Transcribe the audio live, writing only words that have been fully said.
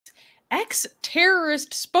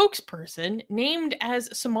ex-terrorist spokesperson named as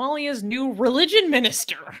Somalia's new religion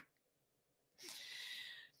minister.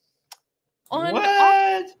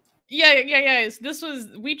 What? Yeah.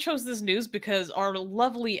 We chose this news because our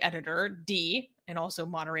lovely editor, D, and also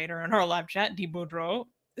moderator in our live chat, D Boudreau,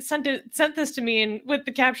 sent this to me and with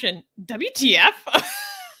the caption, WTF?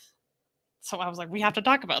 So I was like, we have to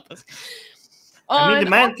talk about this. I mean, the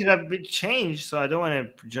man could have been changed, so I don't want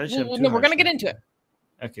to judge him too No, we're much. going to get into it.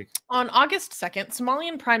 Okay. On August 2nd,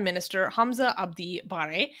 Somalian Prime Minister Hamza Abdi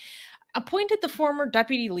Barre appointed the former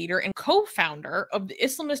deputy leader and co-founder of the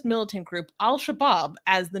Islamist militant group al-Shabab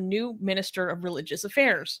as the new Minister of Religious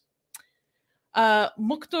Affairs.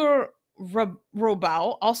 Mukhtar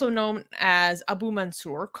Robow, also known as Abu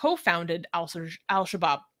Mansour, co-founded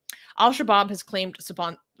al-Shabab. Al-Shabab has claimed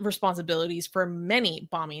responsibilities for many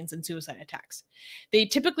bombings and suicide attacks. They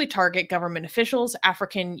typically target government officials, the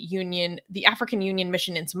African Union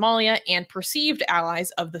mission in Somalia, and perceived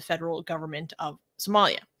allies of the Federal Government of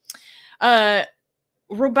Somalia.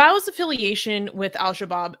 Robow's affiliation with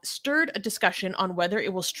al-Shabab stirred a discussion on whether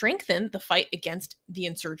it will strengthen the fight against the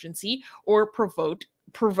insurgency or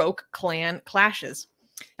provoke clan clashes.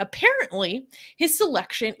 Apparently, his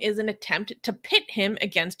selection is an attempt to pit him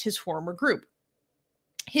against his former group.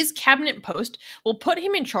 His cabinet post will put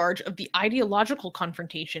him in charge of the ideological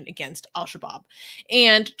confrontation against al-Shabab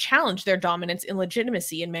and challenge their dominance and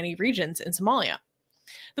legitimacy in many regions in Somalia.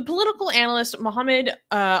 The political analyst Mohamed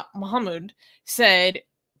Mohamud said,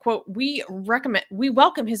 quote, we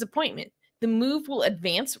welcome his appointment. The move will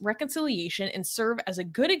advance reconciliation and serve as a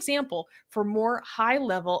good example for more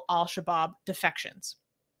high-level al-Shabab defections.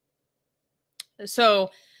 So,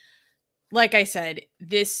 like I said,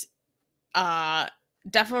 this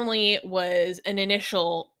definitely was an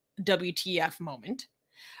initial WTF moment.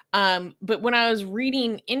 But when I was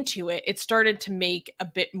reading into it, it started to make a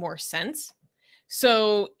bit more sense.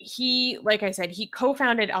 So he, like I said, he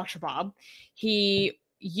co-founded al-Shabab. He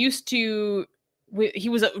was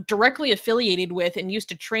directly affiliated with and used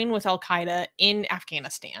to train with Al-Qaeda in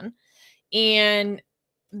Afghanistan. And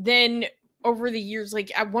then over the years,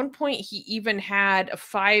 like at one point, he even had a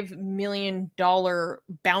 $5 million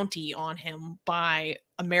bounty on him by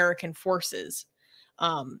American forces,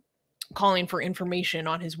 calling for information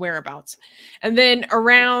on his whereabouts. And then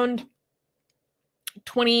around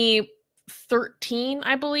 2013,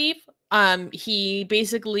 I believe, he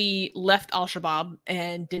basically left al-Shabab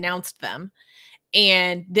and denounced them.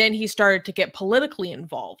 And then he started to get politically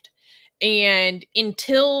involved. And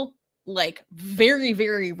until like very,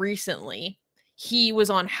 very recently, he was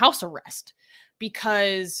on house arrest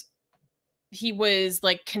because he was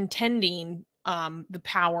like contending the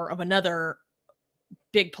power of another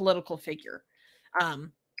big political figure.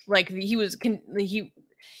 Like he was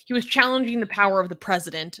challenging the power of the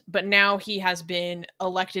president, but now he has been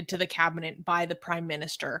elected to the cabinet by the prime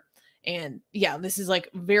minister. And yeah, this is like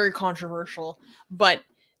very controversial, but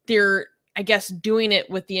they're, I guess, doing it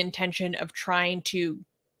with the intention of trying to,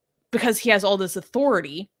 because he has all this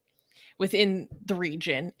authority within the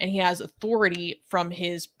region and he has authority from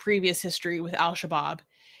his previous history with al-Shabab.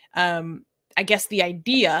 I guess the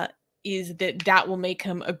idea is that will make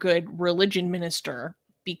him a good religion minister,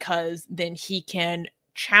 because then he can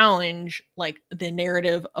challenge like the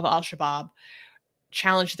narrative of al-Shabab,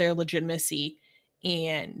 challenge their legitimacy,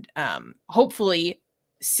 and hopefully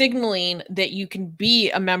signaling that you can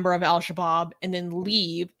be a member of al-Shabab and then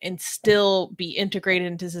leave and still be integrated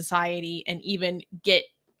into society and even get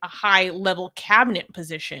a high-level cabinet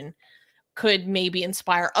position could maybe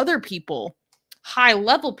inspire other people,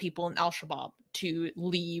 high-level people in al-Shabab, to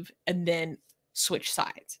leave and then switch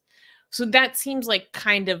sides. So that seems like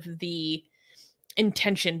kind of the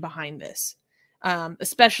intention behind this,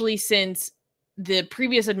 especially since the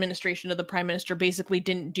previous administration of the prime minister basically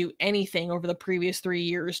didn't do anything over the previous 3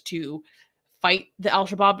 years to fight the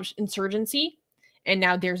al-Shabaab insurgency. And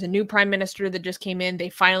now there's a new prime minister that just came in. They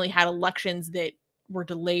finally had elections that were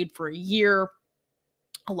delayed for a year.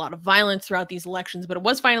 A lot of violence throughout these elections, but it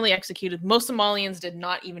was finally executed. Most Somalians did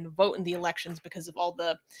not even vote in the elections because of all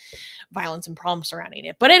the violence and problems surrounding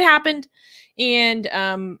it. But it happened,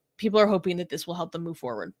 and people are hoping that this will help them move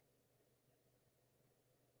forward.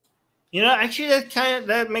 You know, actually,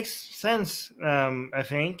 that makes sense. I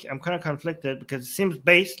think I'm kind of conflicted because it seems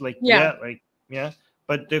based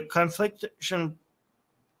but the confliction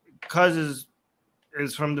causes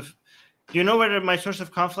is from the. Do you know where my source of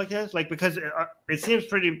conflict is? Like, because it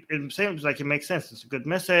seems like it makes sense. It's a good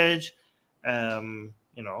message. You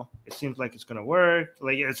know, it seems like it's gonna work.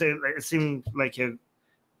 Like it seems like a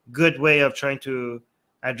good way of trying to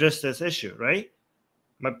address this issue, right?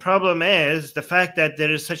 My problem is the fact that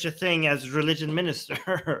there is such a thing as religion minister,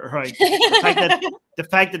 right? The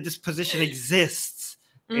fact that this position exists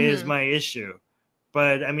is my issue.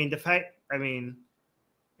 But I mean,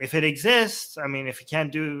 if it exists, I mean, if you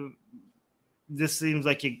can't do, this seems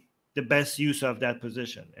like the best use of that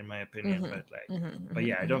position, in my opinion. But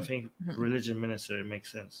yeah, I don't think religion minister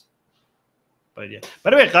makes sense. But yeah.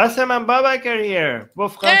 By the way, Qasim and Babak are here.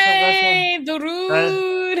 Both Qasim, Hey,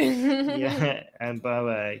 Durud. Yeah, and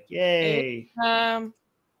Babak. Yay.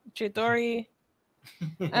 Chitori.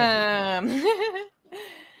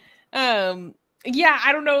 Yeah,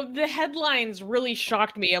 I don't know. The headlines really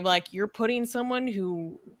shocked me. I'm like, you're putting someone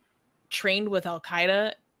who trained with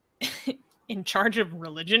Al-Qaeda in charge of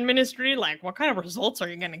religion ministry? Like, what kind of results are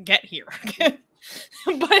you going to get here?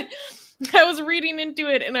 But I was reading into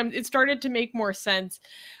it and it started to make more sense.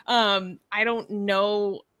 I don't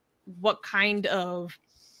know what kind of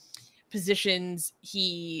positions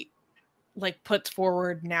he like puts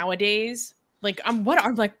forward nowadays. Like,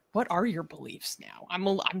 what are your beliefs now?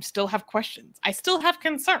 I'm still have questions. I still have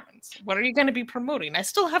concerns. What are you going to be promoting? I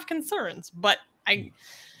still have concerns, but I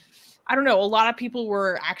don't know. A lot of people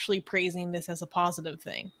were actually praising this as a positive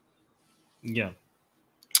thing. Yeah.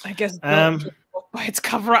 I guess by its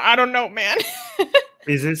cover, I don't know, man.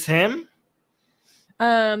 Is this him?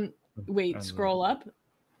 Wait, scroll up.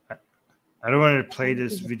 I don't want to play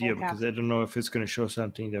this video because I don't know if it's going to show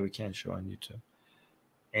something that we can't show on YouTube.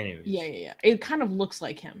 Anyways. Yeah. It kind of looks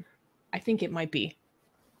like him. I think it might be.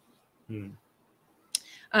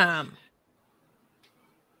 Yeah.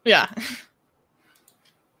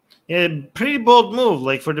 Yeah, pretty bold move.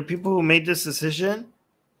 Like, for the people who made this decision,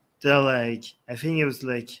 they're like, I think it was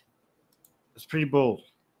pretty bold.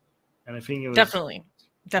 And I think it was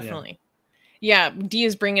definitely. Yeah, Dee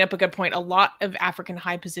is bringing up a good point. A lot of African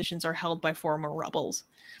high positions are held by former rebels.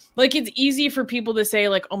 Like, it's easy for people to say,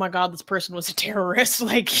 like, oh my God, this person was a terrorist.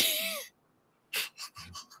 Like,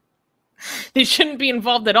 they shouldn't be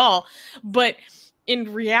involved at all. But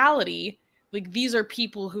in reality, like, these are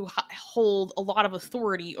people who hold a lot of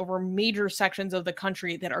authority over major sections of the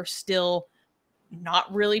country that are still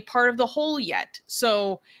not really part of the whole yet.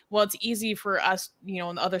 So, while it's easy for us,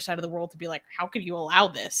 on the other side of the world to be like, how could you allow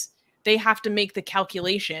this? They have to make the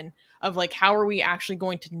calculation of, like, how are we actually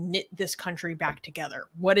going to knit this country back together?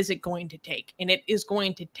 What is it going to take? And it is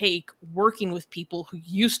going to take working with people who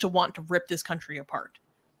used to want to rip this country apart.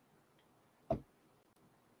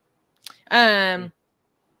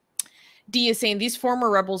 D is saying these former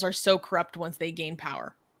rebels are so corrupt once they gain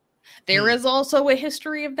power. There is also a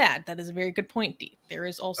history of that. That is a very good point, D. There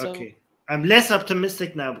is also... Okay. I'm less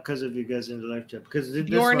optimistic now because of you guys in the live chat. Because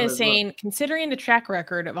Bjorn is saying, considering the track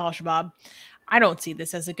record of al-Shabab, I don't see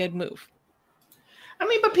this as a good move. I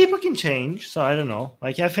mean, but people can change, so I don't know.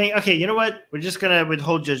 Like, I think, okay, you know what? We're just going to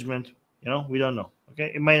withhold judgment. We don't know.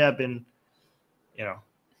 Okay? It might have been, it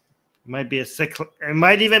might be it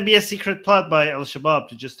might even be a secret plot by al-Shabab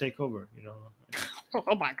to just take over,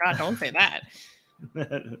 Oh my God, don't say that.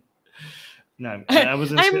 No, I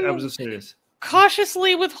wasn't serious.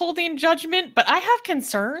 Cautiously withholding judgment, but I have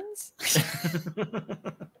concerns.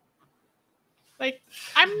 Like,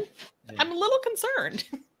 I'm a little concerned.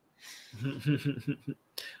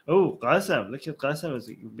 Oh, Qasim. Look at Qasim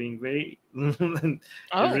is being very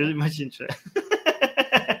really much interested.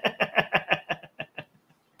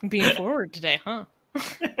 Being forward today, huh?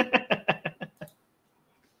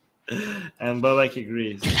 And Babak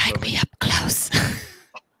agrees. You like me up close.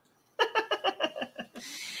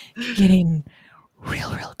 Getting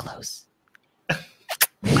real close.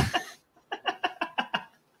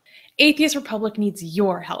 Atheist Republic needs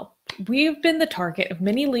your help. We've been the target of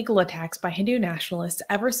many legal attacks by Hindu nationalists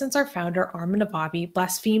ever since our founder, Armin Navabi,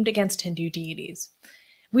 blasphemed against Hindu deities.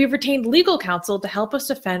 We have retained legal counsel to help us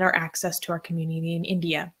defend our access to our community in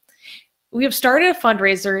India. We have started a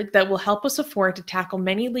fundraiser that will help us afford to tackle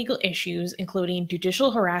many legal issues, including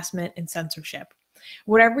judicial harassment and censorship.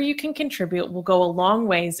 Whatever you can contribute will go a long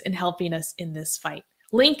ways in helping us in this fight.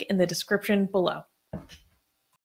 Link in the description below.